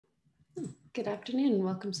Good afternoon.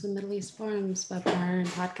 Welcome to the Middle East Forum's webinar and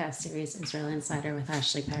podcast series, Israel Insider with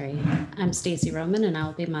Ashley Perry. I'm Stacey Roman, and I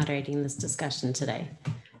will be moderating this discussion today.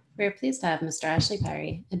 We are pleased to have Mr. Ashley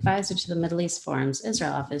Perry, advisor to the Middle East Forum's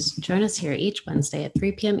Israel office, join us here each Wednesday at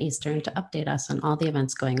 3 p.m. Eastern to update us on all the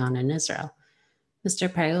events going on in Israel.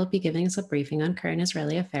 Mr. Perry will be giving us a briefing on current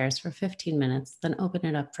Israeli affairs for 15 minutes, then open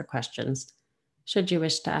it up for questions. Should you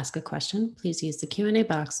wish to ask a question, please use the Q&A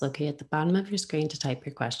box located at the bottom of your screen to type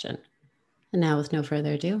your question. And now, with no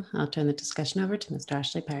further ado, I'll turn the discussion over to Mr.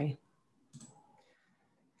 Ashley Perry.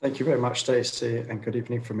 Thank you very much, Stacey, and good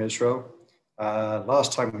evening from Israel.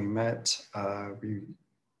 Last time we met, we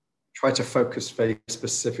tried to focus very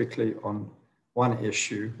specifically on one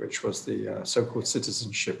issue, which was the so-called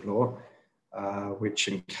citizenship law, which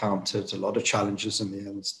encountered a lot of challenges and in the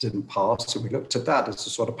end didn't pass. So we looked at that as a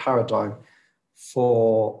sort of paradigm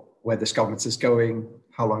for where this government is going,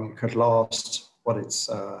 how long it could last, what its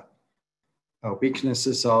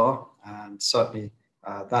weaknesses are, and certainly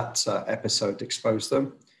that episode exposed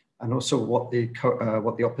them, and also what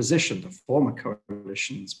the opposition, the former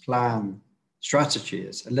coalition's plan strategy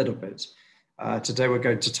is a little bit. Today we're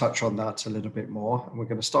going to touch on that a little bit more, and we're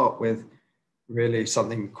going to start with really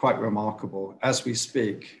something quite remarkable. As we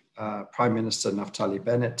speak, Prime Minister Naftali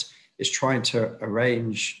Bennett is trying to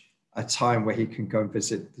arrange a time where he can go and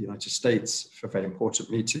visit the United States for very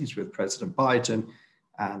important meetings with President Biden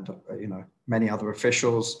and many other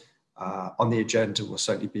officials. On the agenda will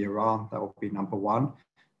certainly be Iran. That will be number one,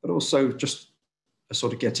 but also just a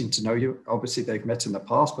sort of getting to know you. Obviously, they've met in the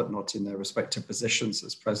past, but not in their respective positions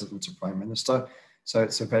as president and prime minister. So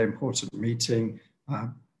it's a very important meeting.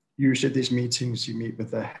 Usually, these meetings you meet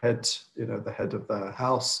with the head, the head of the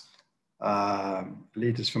house,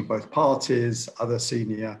 leaders from both parties, other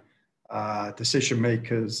senior decision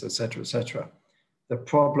makers, etc., etc. The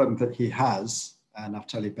problem that he has,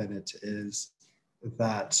 Naftali Bennett, is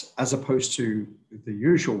that as opposed to the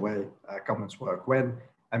usual way governments work, when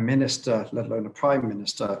a minister, let alone a prime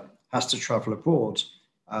minister, has to travel abroad,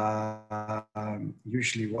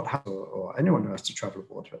 usually what happens, or anyone who has to travel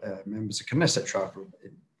abroad, members of Knesset travel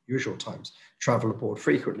in usual times, travel abroad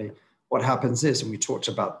frequently. What happens is, and we talked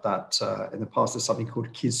about that in the past, there's something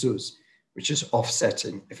called kizuz, which is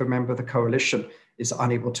offsetting. If a member of the coalition is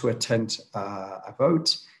unable to attend a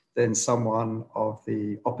vote, then someone of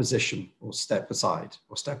the opposition will step aside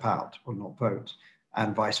or step out, will not vote,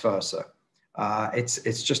 and vice versa.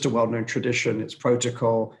 It's just a well-known tradition. It's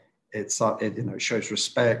protocol. It shows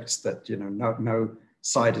respect that no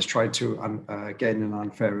side is trying to gain an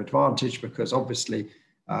unfair advantage, because obviously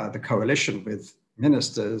the coalition with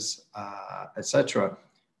ministers, etc.,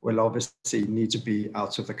 will obviously need to be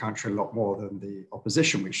out of the country a lot more than the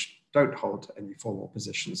opposition, which don't hold any formal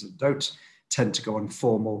positions and don't tend to go on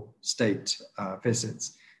formal state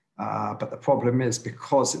visits. But the problem is,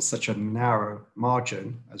 because it's such a narrow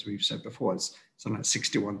margin, as we've said before, it's something like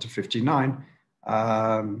 61 to 59,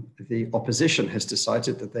 the opposition has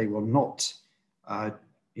decided that they will not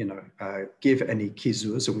give any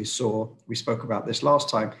kizuz. And we spoke about this last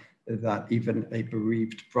time, that even a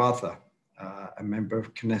bereaved brother, a member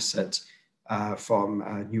of Knesset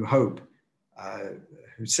from New Hope,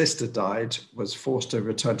 whose sister died, was forced to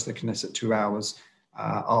return to the Knesset 2 hours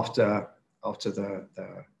after the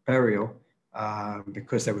burial,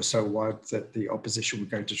 because they were so worried that the opposition were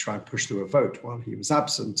going to try and push through a vote while he was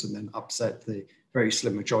absent and then upset the very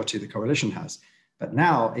slim majority the coalition has. But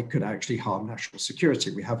now it could actually harm national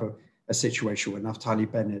security. We have a situation where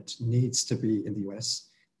Naftali Bennett needs to be in the US,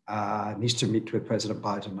 needs to meet with President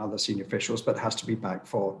Biden and other senior officials, but has to be back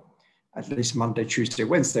for at least Monday, Tuesday,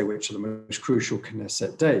 Wednesday, which are the most crucial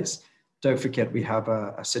Knesset days. Don't forget, we have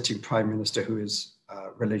a sitting prime minister who is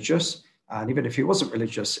religious. And even if he wasn't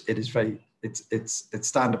religious, it's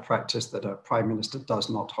standard practice that a prime minister does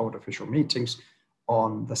not hold official meetings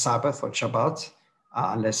on the Sabbath or Shabbat,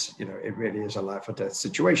 unless it really is a life or death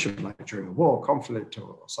situation, like during a war, conflict,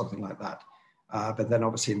 or something like that. But then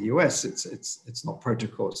obviously in the US, it's not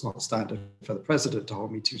protocol, it's not standard for the president to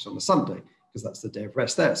hold meetings on a Sunday, because that's the day of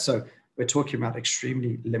rest there. So we're talking about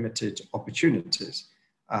extremely limited opportunities,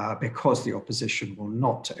 because the opposition will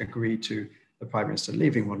not agree to the prime minister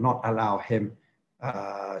leaving, will not allow him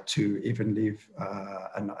to even leave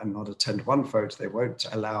and not attend one vote. They won't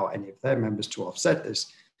allow any of their members to offset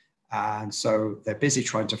this. And so they're busy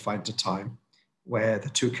trying to find a time where the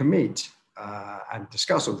two can meet and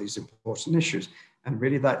discuss all these important issues. And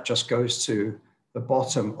really that just goes to the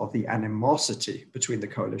bottom of the animosity between the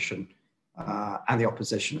coalition and the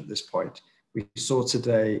opposition at this point. We saw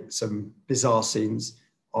today some bizarre scenes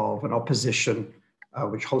of an opposition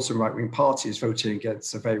which holds some right-wing parties voting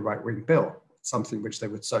against a very right-wing bill. something which they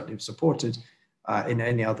would certainly have supported in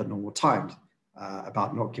any other normal times,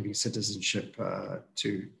 about not giving citizenship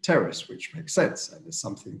to terrorists, which makes sense. And it's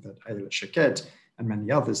something that Ayelet Shaked and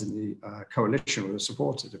many others in the coalition would have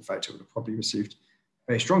supported. In fact, it would have probably received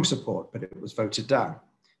very strong support, but it was voted down.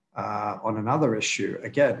 On another issue,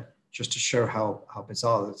 again, just to show how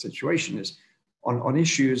bizarre the situation is, on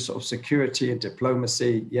issues of security and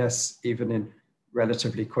diplomacy, yes, even in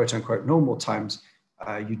relatively quote unquote normal times,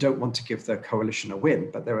 you don't want to give the coalition a win,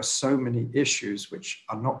 but there are so many issues which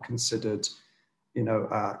are not considered,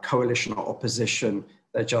 coalition or opposition.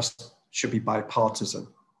 They just should be bipartisan.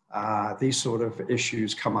 These sort of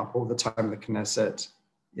issues come up all the time in the Knesset.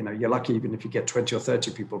 You're lucky even if you get 20 or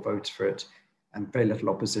 30 people vote for it and very little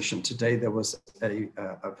opposition. Today, there was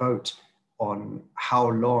a vote on how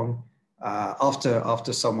long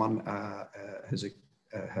after someone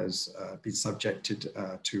has been subjected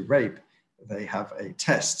to rape, they have a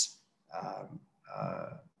test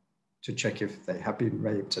to check if they have been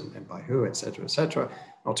raped and by who, et cetera, et cetera.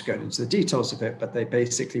 Not to go into the details of it, but they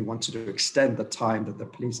basically wanted to extend the time that the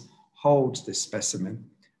police hold this specimen.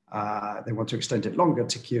 They want to extend it longer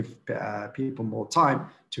to give people more time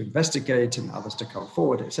to investigate and others to come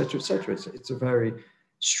forward, et cetera, et cetera. It's a very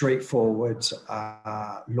straightforward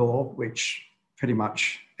law, which pretty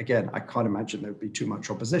much, again, I can't imagine there would be too much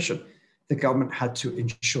opposition. The government had to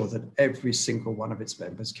ensure that every single one of its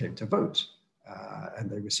members came to vote. And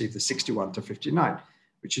they received the 61 to 59,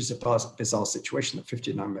 which is a bizarre situation that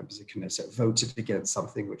 59 members of Knesset voted against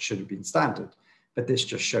something which should have been standard. But this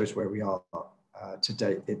just shows where we are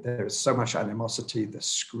today. There is so much animosity, the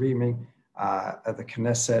screaming at the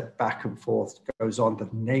Knesset, back and forth goes on, the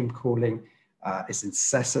name calling is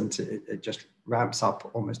incessant. It just ramps up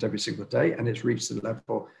almost every single day, and it's reached the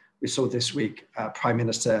level we saw this week. Prime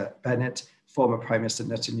Minister Bennett, former Prime Minister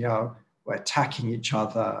Netanyahu were attacking each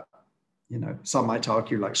other. Some might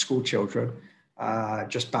argue like school children,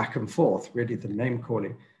 just back and forth, really the name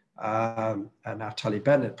calling. And Naftali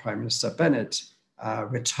Bennett, Prime Minister Bennett,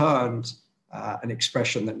 returned an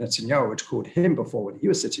expression that Netanyahu had called him before when he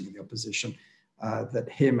was sitting in the opposition, that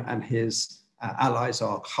him and his allies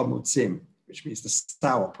are chamutzim, which means the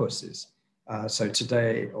sour pussies. So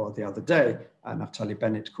today or the other day, Naftali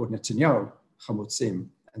Bennett called Netanyahu chamutzim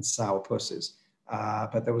and sour pussies.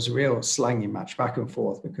 But there was a real slangy match back and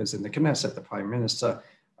forth because in the Knesset, the Prime Minister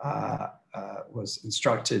was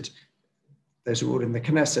instructed, there's a rule in the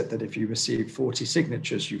Knesset that if you receive 40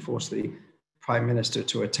 signatures, you force the Prime Minister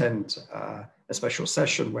to attend a special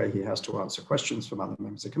session where he has to answer questions from other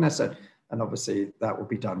members of Knesset. And obviously that will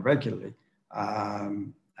be done regularly.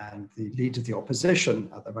 And the leader of the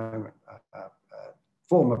opposition at the moment,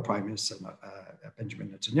 former Prime Minister Benjamin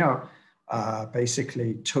Netanyahu,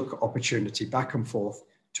 basically took opportunity back and forth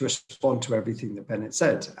to respond to everything that Bennett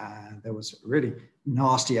said. And there was really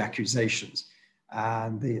nasty accusations.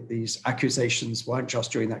 And these accusations weren't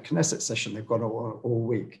just during that Knesset session, they've gone all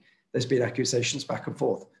week. There's been accusations back and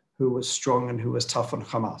forth. Who was strong and who was tough on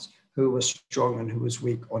Hamas? Who was strong and who was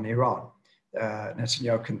weak on Iran?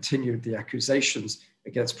 Netanyahu continued the accusations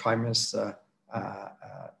against Prime Minister,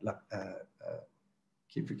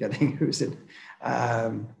 keep forgetting who's in,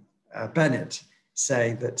 Bennett,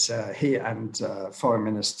 saying that he and Foreign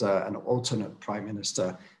Minister and alternate Prime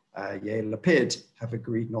Minister Yair Lapid have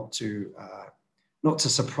agreed not to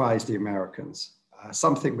surprise the Americans.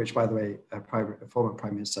 Something which, by the way, former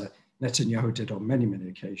Prime Minister Netanyahu did on many, many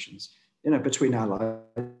occasions. Between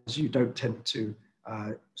allies, you don't tend to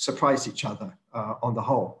surprise each other on the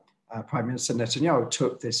whole. Prime Minister Netanyahu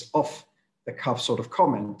took this off-the-cuff sort of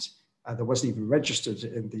comment that wasn't even registered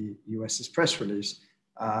in the US's press release,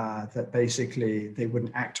 that basically they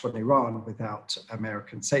wouldn't act on Iran without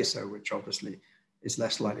American say-so, which obviously is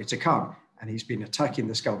less likely to come. And he's been attacking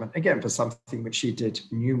this government, again, for something which he did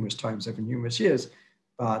numerous times over numerous years.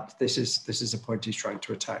 But this is a point he's trying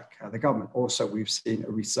to attack the government. Also, we've seen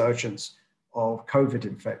a resurgence of COVID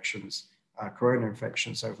infections, corona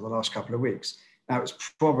infections over the last couple of weeks. Now, it's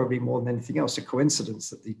probably more than anything else a coincidence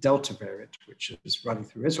that the Delta variant, which is running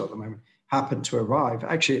through Israel at the moment, happened to arrive.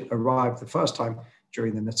 Actually, it arrived the first time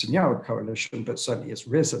during the Netanyahu coalition, but certainly has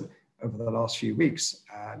risen over the last few weeks.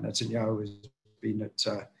 Netanyahu has been at,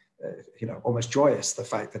 almost joyous, the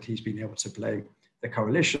fact that he's been able to blame the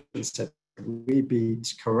coalition, said, we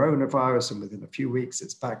beat coronavirus and within a few weeks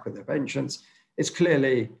it's back with a vengeance. It's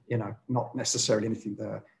clearly, not necessarily anything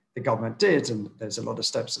the government did, and there's a lot of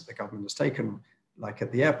steps that the government has taken, like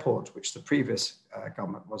at the airport, which the previous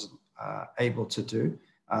government wasn't able to do,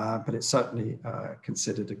 but it's certainly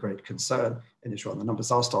considered a great concern in Israel. The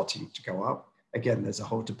numbers are starting to go up. Again, there's a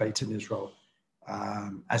whole debate in Israel,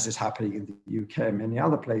 as is happening in the UK and many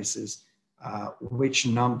other places, which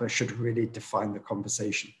number should really define the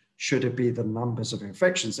conversation. Should it be the numbers of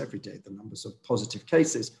infections every day, the numbers of positive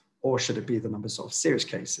cases, or should it be the numbers of serious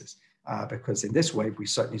cases? Because in this wave, we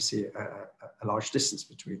certainly see a large distance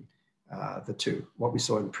between the two. What we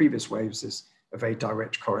saw in previous waves is a very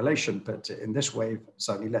direct correlation, but in this wave,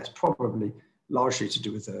 certainly less, probably largely to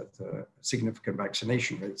do with the significant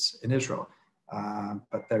vaccination rates in Israel.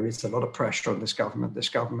 But there is a lot of pressure on this government. This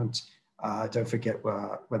government, don't forget,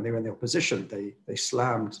 when they were in the opposition, they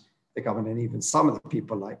slammed the government, and even some of the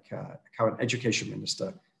people like current education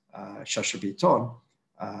minister, Shasha Biton,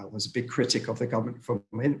 was a big critic of the government from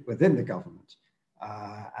within the government.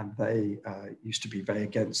 And they used to be very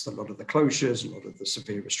against a lot of the closures, a lot of the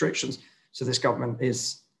severe restrictions. So this government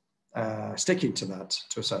is sticking to that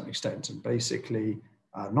to a certain extent, and basically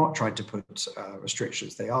not trying to put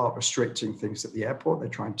restrictions. They are restricting things at the airport. They're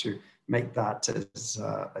trying to make that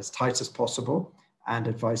as tight as possible, and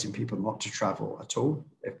advising people not to travel at all,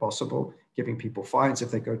 if possible, giving people fines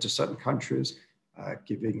if they go to certain countries,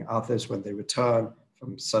 giving others when they return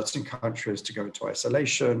from certain countries to go into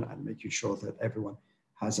isolation, and making sure that everyone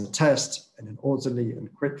has a test in an orderly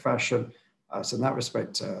and quick fashion. So in that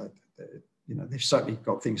respect, they've certainly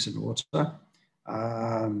got things in order.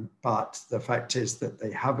 But the fact is that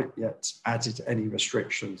they haven't yet added any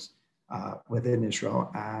restrictions within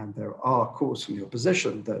Israel. And there are calls from the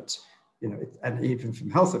opposition that, and even from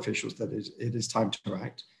health officials, that it is time to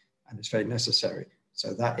act, and it's very necessary.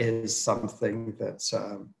 So that is something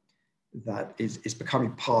that is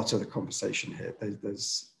becoming part of the conversation here.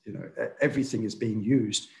 There's everything is being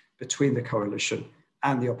used between the coalition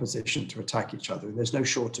and the opposition to attack each other. There's no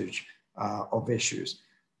shortage of issues.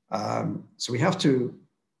 So we have to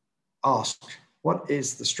ask, what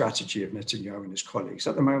is the strategy of Netanyahu and his colleagues?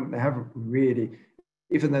 At the moment, they haven't really,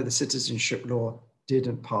 even though the citizenship law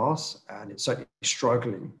didn't pass, and it's certainly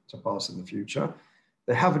struggling to pass in the future,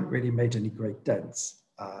 they haven't really made any great dents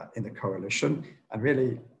in the coalition. And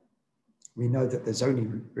really, we know that there's only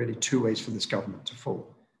really two ways for this government to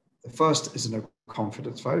fall. The first is a no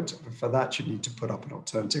confidence vote. For that, you need to put up an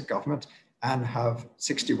alternative government and have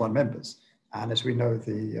 61 members. And as we know,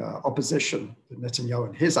 the opposition, Netanyahu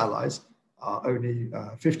and his allies, are only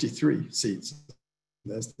 53 seats.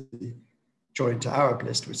 There's the Joint Arab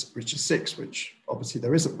List, which is 6, which obviously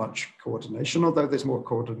there isn't much coordination, although there's more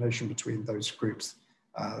coordination between those groups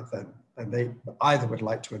than they either would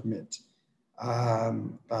like to admit.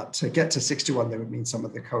 But to get to 61, they would need some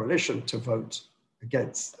of the coalition to vote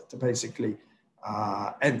against, to basically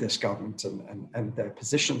end this government and their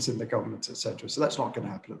positions in the government, etc. So that's not going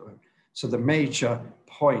to happen at the moment. So the major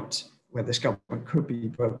point where this government could be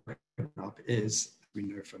broken up is, we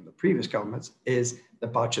know from the previous governments, is the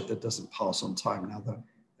budget that doesn't pass on time. Now,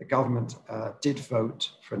 the government did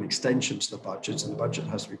vote for an extension to the budget, and the budget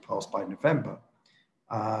has to be passed by November.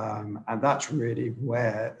 And that's really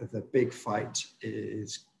where the big fight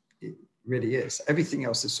is. It really is. Everything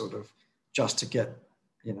else is sort of just to get,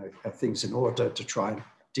 things in order, to try and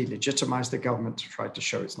delegitimize the government, to try to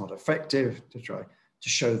show it's not effective, to try to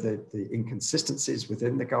show the inconsistencies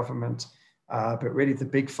within the government. But really the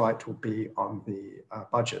big fight will be on the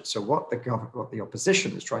budget. So what the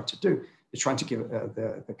opposition is trying to do is trying to give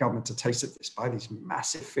the government a taste of this by these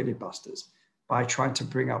massive filibusters, by trying to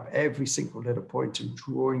bring up every single little point and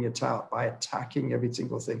drawing it out, by attacking every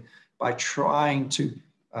single thing, by trying to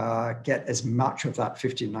get as much of that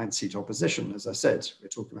 59-seat opposition. As I said, we're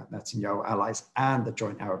talking about Netanyahu allies and the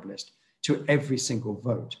Joint Arab List, to every single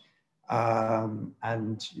vote.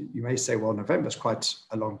 And you may say, well, November is quite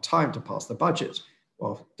a long time to pass the budget.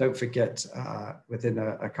 Well, don't forget, within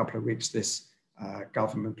a couple of weeks, this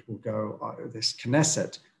government will go, this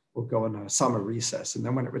Knesset will go on a summer recess. And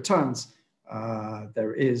then when it returns,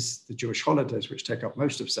 there is the Jewish holidays, which take up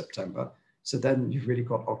most of September. So then you've really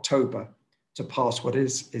got October to pass what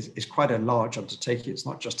is quite a large undertaking. It's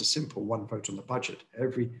not just a simple one vote on the budget.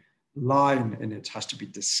 Every line in it has to be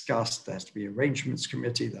discussed. There has to be arrangements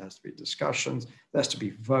committee. There has to be discussions. There has to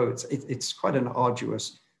be votes. It's quite an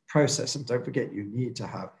arduous process. And don't forget, you need to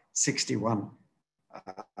have 61,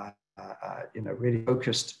 really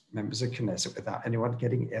focused members of Knesset without anyone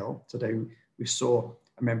getting ill. Today, we saw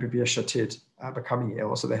a member of Yesh Atid becoming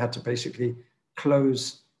ill. So they had to basically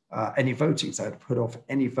close any voting. So they had to put off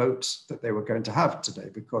any votes that they were going to have today,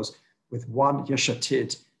 because with one Yesh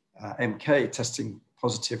Atid MK testing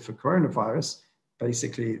positive for coronavirus,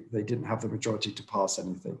 basically they didn't have the majority to pass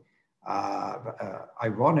anything.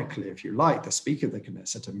 Ironically, if you like, the Speaker of the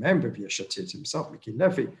Knesset, a member of Yesh Atid himself, Miki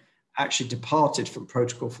Levy, actually departed from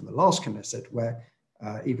protocol from the last Knesset, where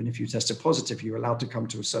even if you tested positive, you're allowed to come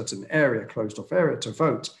to a certain area, closed off area, to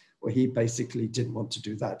vote, Well, he basically didn't want to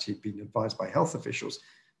do that. He'd been advised by health officials.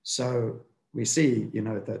 So we see,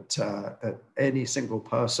 that any single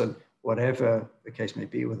person, whatever the case may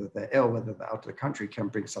be, whether they're ill, whether they're out of the country, can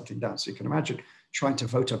bring something down. So you can imagine trying to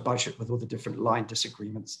vote a budget with all the different line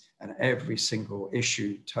disagreements and every single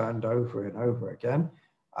issue turned over and over again.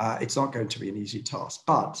 It's not going to be an easy task.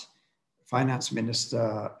 But Finance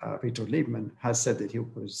Minister Victor Lieberman has said that he'll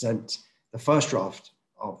present the first draft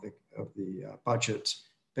of the budget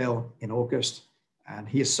bill in August. And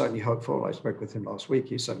he is certainly hopeful. I spoke with him last week.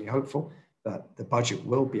 He's certainly hopeful that the budget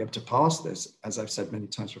will be able to pass. There's, as I've said many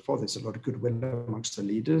times before, there's a lot of goodwill amongst the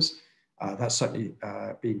leaders. That's certainly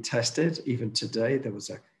being tested. Even today, there was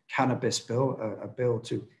a cannabis bill, a bill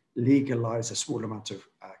to legalize a small amount of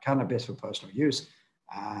cannabis for personal use.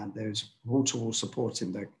 And there's wall-to-wall support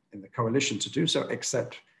in the coalition to do so,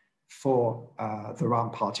 except for the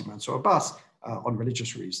Ram Party, Mansour Abbas, on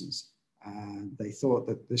religious reasons. And they thought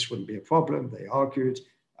that this wouldn't be a problem. They argued,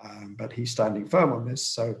 but he's standing firm on this.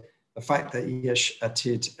 So the fact that Yesh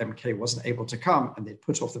Atid MK wasn't able to come and they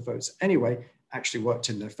put off the votes anyway actually worked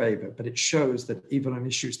in their favor. But it shows that even on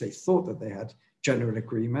issues they thought that they had general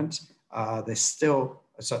agreement, there's still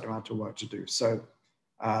a certain amount of work to do. So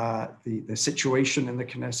the situation in the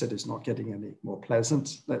Knesset is not getting any more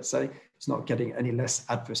pleasant, let's say. It's not getting any less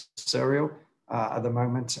adversarial at the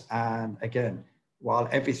moment. And again, while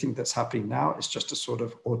everything that's happening now is just a sort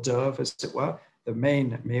of hors d'oeuvre, as it were, the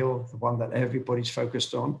main meal, the one that everybody's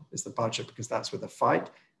focused on, is the budget, because that's where the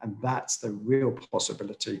fight, and that's the real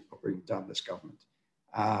possibility of bringing down this government.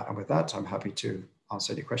 And with that, I'm happy to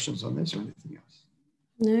answer any questions on this or anything else.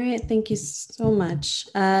 All right, thank you so much.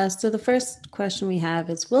 So the first question we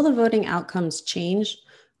have is, will the voting outcomes change,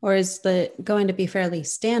 or is going to be fairly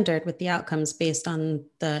standard with the outcomes based on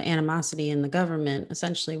the animosity in the government?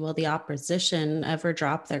 Essentially, will the opposition ever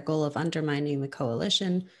drop their goal of undermining the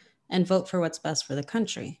coalition and vote for what's best for the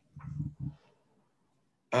country?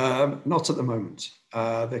 Not at the moment.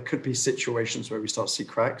 There could be situations where we start to see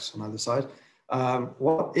cracks on either side.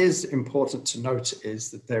 What is important to note is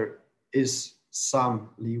that there is some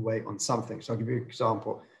leeway on some things. So I'll give you an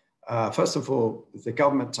example. First of all, the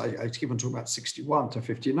government, I keep on talking about 61 to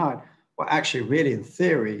 59. Well, actually, really, in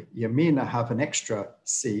theory, Yamina have an extra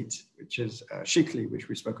seat, which is Shikli, which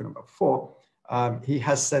we've spoken about before. He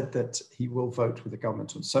has said that he will vote with the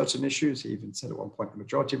government on certain issues. He even said at one point the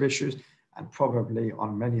majority of issues, and probably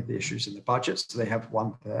on many of the issues in the budget. So they have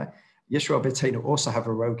one there. Yisrael Beitenu also have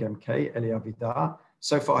a rogue MK, Eli Avidar.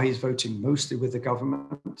 So far, he's voting mostly with the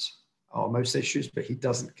government on most issues, but he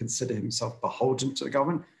doesn't consider himself beholden to the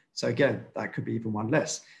government. So again, that could be even one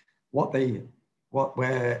less.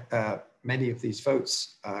 Where many of these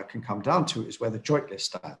votes can come down to is where the joint list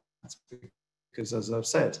stands. Because as I've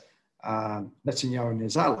said, Netanyahu and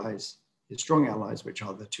his allies, his strong allies, which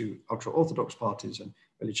are the two ultra-Orthodox parties and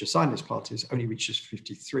religious Zionist parties, only reaches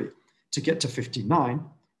 53. To get to 59,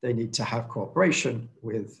 they need to have cooperation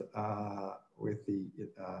with the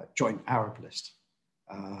joint Arab list,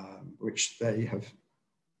 which they have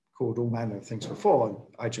called all manner of things before,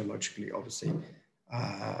 and ideologically, obviously,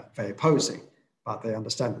 very opposing. But they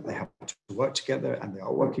understand that they have to work together, and they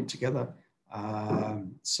are working together.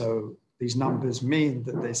 So these numbers mean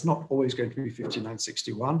that there's not always going to be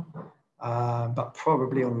 59-61, but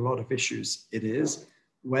probably on a lot of issues it is.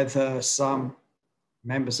 Whether some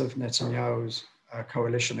members of Netanyahu's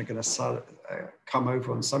coalition are going to come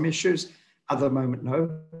over on some issues, at the moment,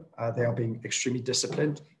 no. They are being extremely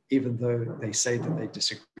disciplined, even though they say that they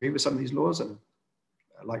disagree with some of these laws. And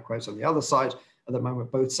likewise, on the other side, at the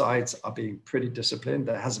moment, both sides are being pretty disciplined.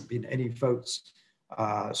 There hasn't been any votes,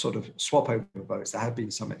 sort of swap over votes. There have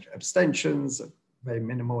been some abstentions, very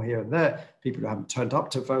minimal here and there. People who haven't turned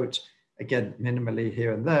up to vote, again, minimally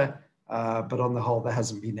here and there. But on the whole, there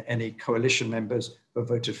hasn't been any coalition members who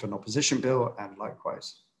voted for an opposition bill, and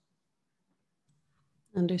likewise.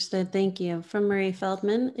 Understood. Thank you. From Marie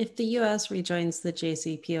Feldman, if the U.S. rejoins the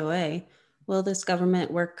JCPOA, will this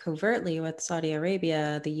government work covertly with Saudi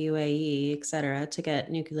Arabia, the UAE, et cetera, to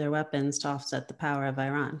get nuclear weapons to offset the power of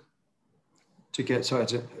Iran? To get, sorry,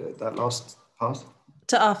 that last part?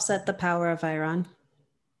 To offset the power of Iran.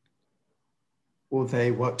 Will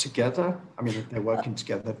they work together? I mean, they're working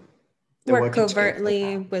together. Work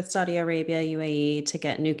covertly with Saudi Arabia, UAE, to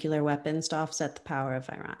get nuclear weapons to offset the power of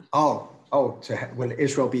Iran. Will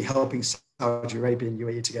Israel be helping Saudi Arabia and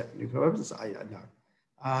UAE to get nuclear weapons?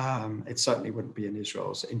 No. It certainly wouldn't be in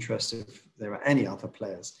Israel's interest if there are any other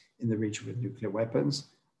players in the region with nuclear weapons.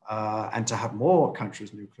 And to have more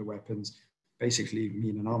countries with nuclear weapons basically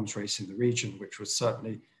mean an arms race in the region, which would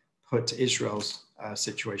certainly put Israel's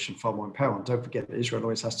situation far more in peril. And don't forget that Israel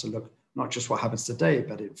always has to look not just what happens today,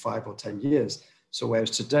 but in 5 or 10 years. So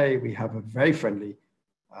whereas today we have a very friendly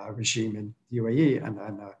regime in the UAE and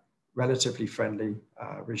a relatively friendly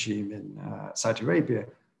regime in Saudi Arabia,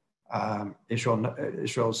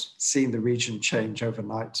 Israel's seen the region change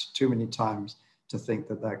overnight too many times to think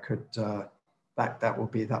that that will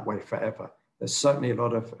be that way forever. There's certainly a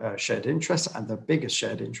lot of shared interest, and the biggest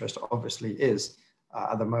shared interest obviously is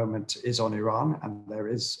at the moment is on Iran, and there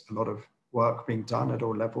is a lot of work being done at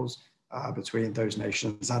all levels between those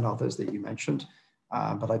nations and others that you mentioned,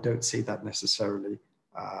 but I don't see that necessarily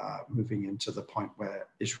moving into the point where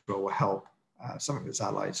Israel will help some of its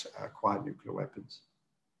allies acquire nuclear weapons.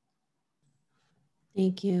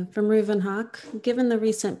 Thank you. From Reuven Haq, given the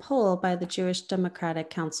recent poll by the Jewish Democratic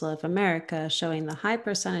Council of America showing the high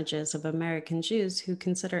percentages of American Jews who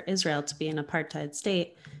consider Israel to be an apartheid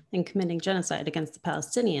state and committing genocide against the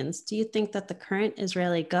Palestinians, do you think that the current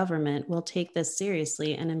Israeli government will take this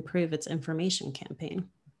seriously and improve its information campaign?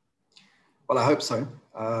 Well, I hope so,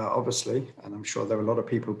 obviously, and I'm sure there are a lot of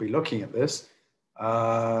people who will be looking at this.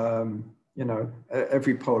 You know,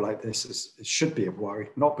 every poll like this should be a worry,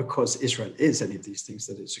 not because Israel is any of these things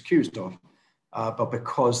that it's accused of, but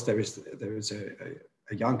because there is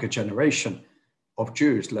a younger generation of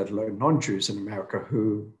Jews, let alone non-Jews in America,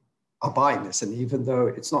 who are buying this. And even though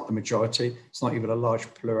it's not the majority, it's not even a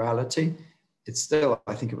large plurality, it's still,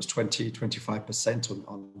 I think it was 25%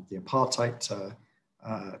 on the apartheid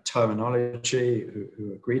terminology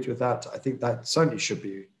who agreed with that. I think that certainly should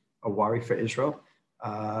be a worry for Israel.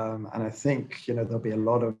 And I think, you know, there'll be a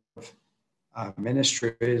lot of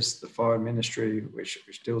ministries, the foreign ministry,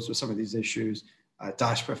 which deals with some of these issues,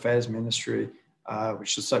 diaspora affairs ministry, which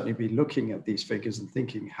should certainly be looking at these figures and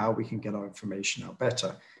thinking how we can get our information out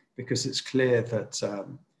better, because it's clear that,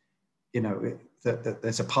 you know, that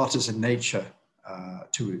there's a partisan nature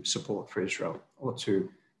to support for Israel, or to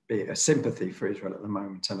be a sympathy for Israel at the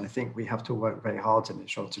moment. And I think we have to work very hard in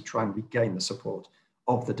Israel to try and regain the support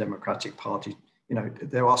of the Democratic Party. You know,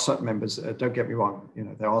 there are certain members, don't get me wrong, you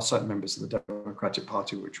know, there are certain members of the Democratic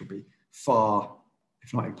Party which will be far,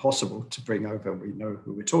 if not impossible, to bring over. We know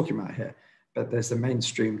who we're talking about here. But there's the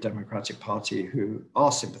mainstream Democratic Party who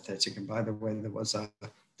are sympathetic. And by the way, there was a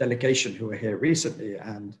delegation who were here recently,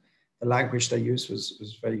 and the language they used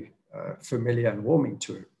was very familiar and warming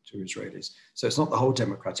to Israelis. So it's not the whole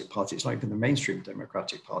Democratic Party. It's not even the mainstream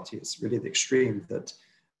Democratic Party. It's really the extreme that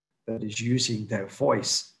is using their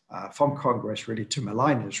voice from Congress really to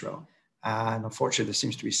malign Israel. And unfortunately, this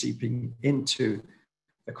seems to be seeping into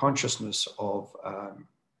the consciousness of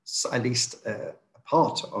at least a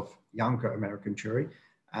part of younger American Jewry.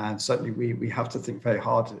 And certainly we have to think very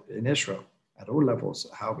hard in Israel at all levels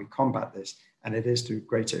how we combat this. And it is through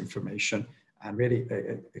greater information and really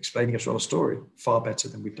explaining Israel's story far better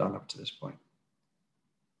than we've done up to this point.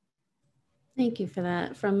 Thank you for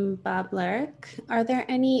that. From Bob Larrick, are there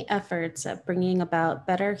any efforts at bringing about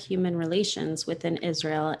better human relations within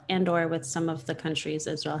Israel and or with some of the countries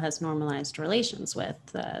Israel has normalized relations with,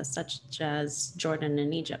 such as Jordan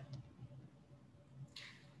and Egypt?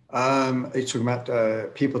 Are you talking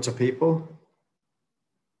about people-to-people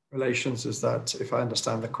relations? Is that, if I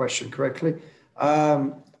understand the question correctly?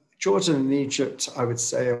 Jordan and Egypt, I would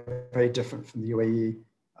say, are very different from the UAE.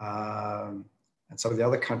 And some of the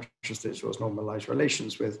other countries that Israel has normalized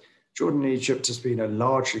relations with. Jordan and Egypt has been a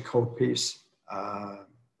largely cold peace.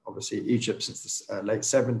 Obviously, Egypt since the late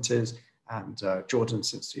 70s and Jordan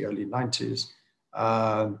since the early 90s.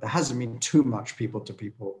 There hasn't been too much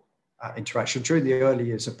people-to-people interaction. During the early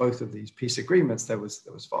years of both of these peace agreements, there was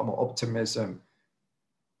far more optimism,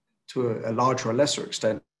 to a larger or lesser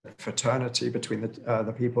extent, fraternity between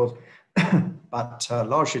the peoples. But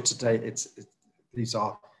largely today, these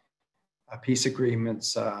are peace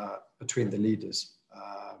agreements between the leaders.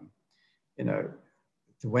 You know,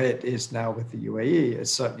 the way it is now with the UAE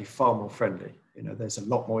is certainly far more friendly. You know, there's a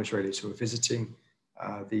lot more Israelis who are visiting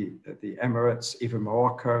the Emirates, even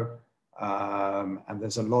Morocco, and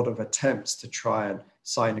there's a lot of attempts to try and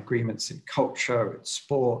sign agreements in culture, in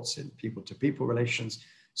sports, in people-to-people relations.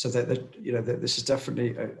 So that you know, that this is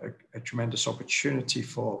definitely a tremendous opportunity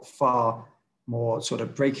for far more sort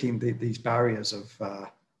of breaking these barriers of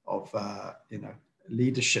you know,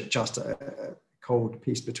 leadership, just a cold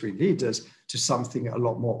peace between leaders, to something a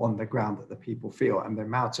lot more on the ground that the people feel. And the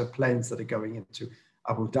amount of planes that are going into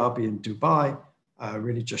Abu Dhabi and Dubai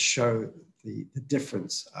really just show the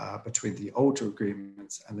difference between the older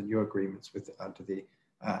agreements and the new agreements under the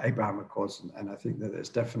Abraham Accords. And I think that there's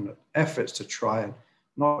definite efforts to try and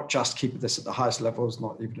not just keep this at the highest levels,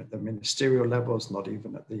 not even at the ministerial levels, not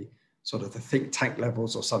even at the sort of the think tank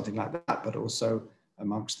levels or something like that, but also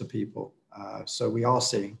amongst the people. So we are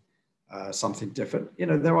seeing something different.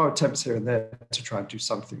 There are attempts here and there to try and do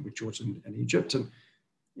something with Jordan and Egypt, and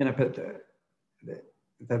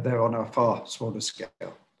but they're on a far smaller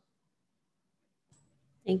scale.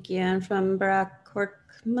 Thank you. And from Barak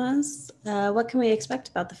Korkmaz, what can we expect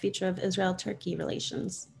about the future of Israel-Turkey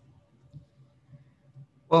relations?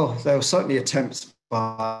 Well, there were certainly attempts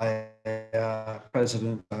by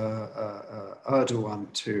President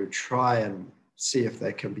Erdogan to try and see if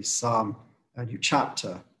there can be some new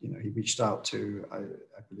chapter. He reached out to, I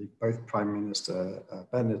believe, both Prime Minister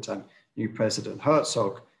Bennett and new President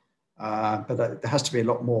Herzog, but there has to be a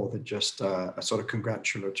lot more than just a sort of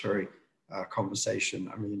congratulatory conversation.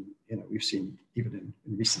 I mean, we've seen even in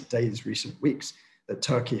recent days, recent weeks, that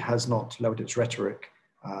Turkey has not lowered its rhetoric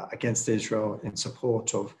against Israel in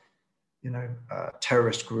support of,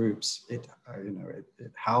 terrorist groups. It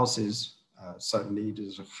houses certain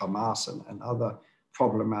leaders of Hamas and other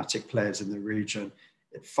problematic players in the region.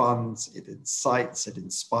 It funds, it incites, it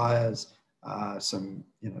inspires some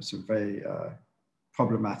very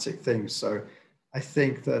problematic things. So I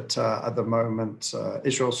think that at the moment,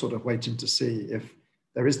 Israel's sort of waiting to see if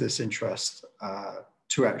there is this interest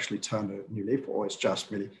to actually turn a new leaf, or it's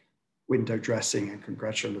just really window dressing and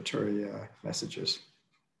congratulatory messages.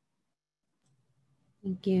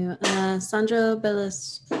 Thank you. Sandro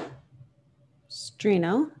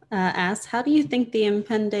Bellestrino asks, how do you think the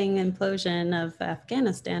impending implosion of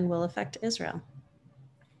Afghanistan will affect Israel?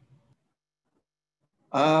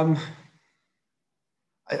 I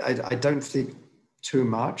don't think too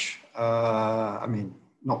much. I mean,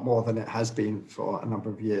 not more than it has been for a number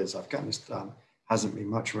of years. Afghanistan hasn't been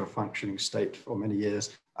much of a functioning state for many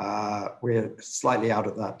years. We're slightly out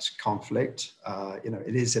of that conflict.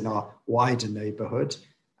 It is in our wider neighborhood,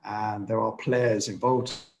 and there are players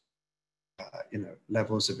involved,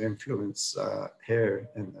 levels of influence here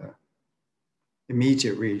in the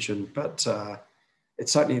immediate region, but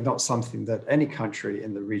it's certainly not something that any country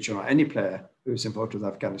in the region or any player who's involved with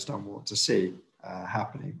Afghanistan want to see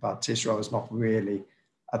happening. But Israel is not really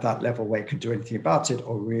at that level where it can do anything about it,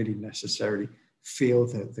 or really necessarily feel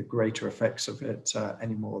the greater effects of it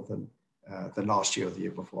any more than the last year or the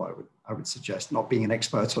year before, I would suggest, not being an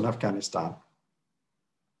expert on Afghanistan.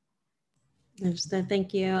 Understood.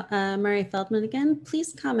 Thank you. Murray Feldman again,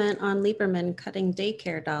 please comment on Lieberman cutting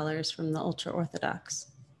daycare dollars from the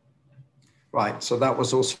ultra-Orthodox. Right, so that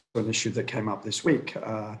was also an issue that came up this week.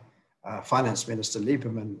 Finance Minister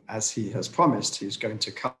Lieberman, as he has promised, he's going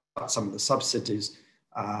to cut some of the subsidies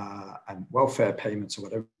and welfare payments, or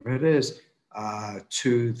whatever it is,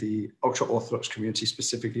 to the ultra-Orthodox community,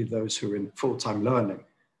 specifically those who are in full-time learning.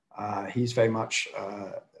 He's very much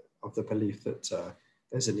of the belief that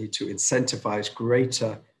there's a need to incentivize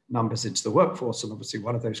greater numbers into the workforce. And obviously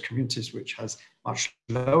one of those communities which has much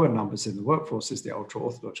lower numbers in the workforce is the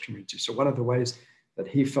ultra-Orthodox community. So one of the ways that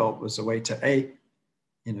he felt was a way to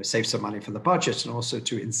save some money from the budget, and also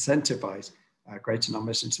to incentivize greater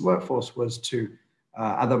numbers into the workforce, was to,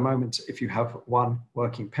 at the moment, if you have one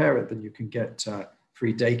working parent, then you can get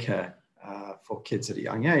free daycare for kids at a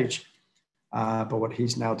young age. But what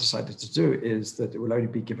he's now decided to do is that it will only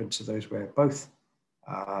be given to those where both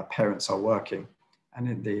parents are working. And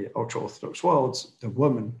in the ultra-Orthodox worlds, the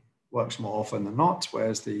woman works more often than not,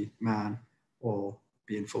 whereas the man will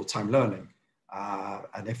be in full-time learning.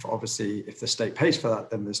 And if the state pays for that,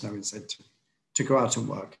 then there's no incentive to go out and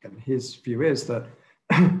work. And his view is that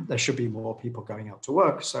there should be more people going out to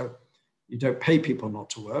work. So you don't pay people not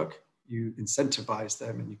to work, you incentivize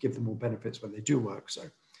them and you give them more benefits when they do work. So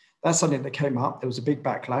that's something that came up. There was a big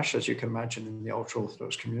backlash, as you can imagine, in the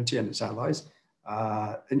ultra-Orthodox community and its allies.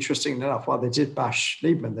 Interesting enough, while they did bash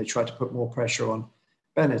Lieberman, they tried to put more pressure on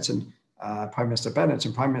Bennett and Prime Minister Bennett.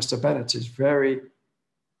 And Prime Minister Bennett is very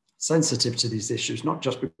sensitive to these issues, not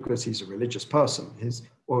just because he's a religious person. His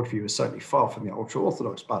worldview is certainly far from the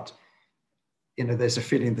ultra-Orthodox, but there's a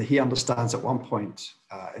feeling that he understands at one point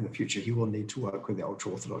in the future he will need to work with the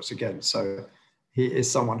ultra-Orthodox again. So he is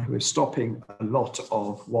someone who is stopping a lot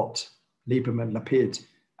of what Lieberman, Lapid,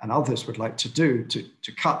 and others would like to do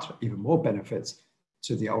to cut even more benefits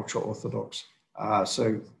to the ultra-Orthodox.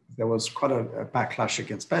 So there was quite a backlash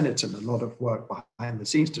against Bennett, and a lot of work behind the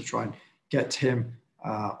scenes to try and get him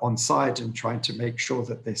on side and trying to make sure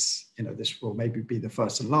that this will maybe be the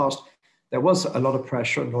first and last. There was a lot of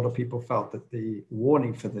pressure, and a lot of people felt that the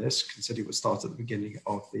warning for this, considering it would start at the beginning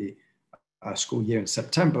of the school year in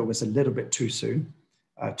September, was a little bit too soon,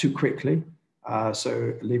 too quickly.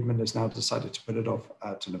 So Lieberman has now decided to put it off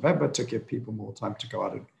to November to give people more time to go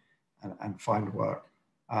out and find work.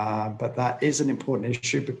 But that is an important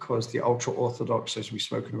issue because the ultra-Orthodox, as we've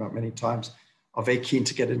spoken about many times, are very keen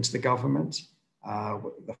to get into the government.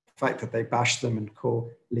 The fact that they bash them and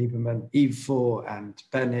call Lieberman evil and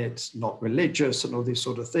Bennett not religious and all these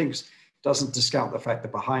sort of things doesn't discount the fact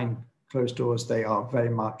that behind closed doors, they are very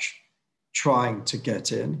much trying to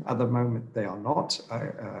get in. At the moment, they are not.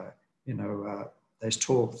 There's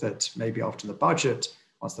talk that maybe after the budget,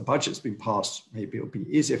 once the budget's been passed, maybe it'll be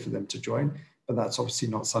easier for them to join. But that's obviously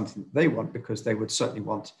not something that they want, because they would certainly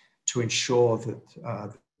want to ensure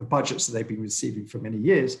that the budgets that they've been receiving for many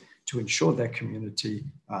years to ensure their community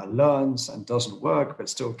learns and doesn't work, but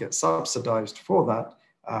still gets subsidized for that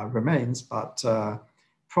remains. But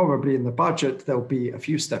probably in the budget, there'll be a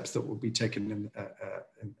few steps that will be taken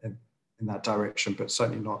in that direction, but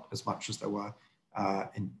certainly not as much as there were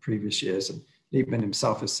in previous years. And Lieberman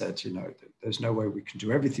himself has said, there's no way we can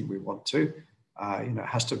do everything we want to. It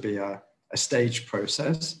has to be a staged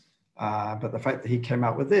process. But the fact that he came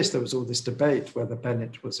out with this, there was all this debate whether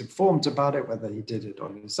Bennett was informed about it, whether he did it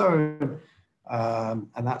on his own.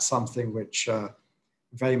 And that's something which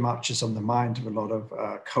very much is on the mind of a lot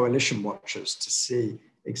of coalition watchers, to see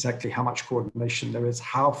exactly how much coordination there is,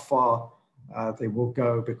 how far they will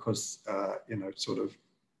go, because, sort of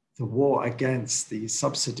the war against these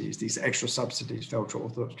subsidies, these extra subsidies for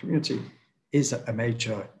ultra-Orthodox community, is a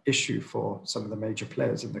major issue for some of the major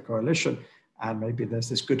players in the coalition. And maybe there's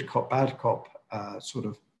this good cop, bad cop sort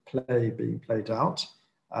of play being played out.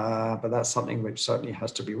 But that's something which certainly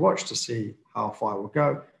has to be watched to see how far it will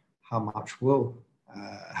go, how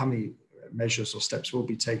many measures or steps will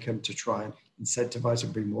be taken to try and incentivize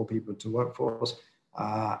and bring more people to workforce,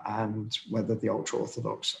 and whether the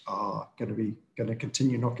ultra-Orthodox are going to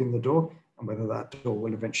continue knocking the door, and whether that door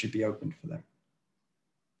will eventually be opened for them.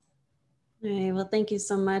 All right, well, thank you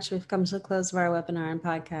so much. We've come to the close of our webinar and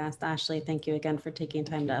podcast. Ashley, thank you again for taking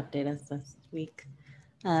time to update us this week.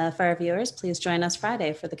 For our viewers, please join us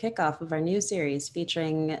Friday for the kickoff of our new series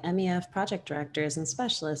featuring MEF project directors and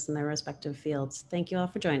specialists in their respective fields. Thank you all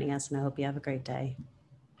for joining us, and I hope you have a great day.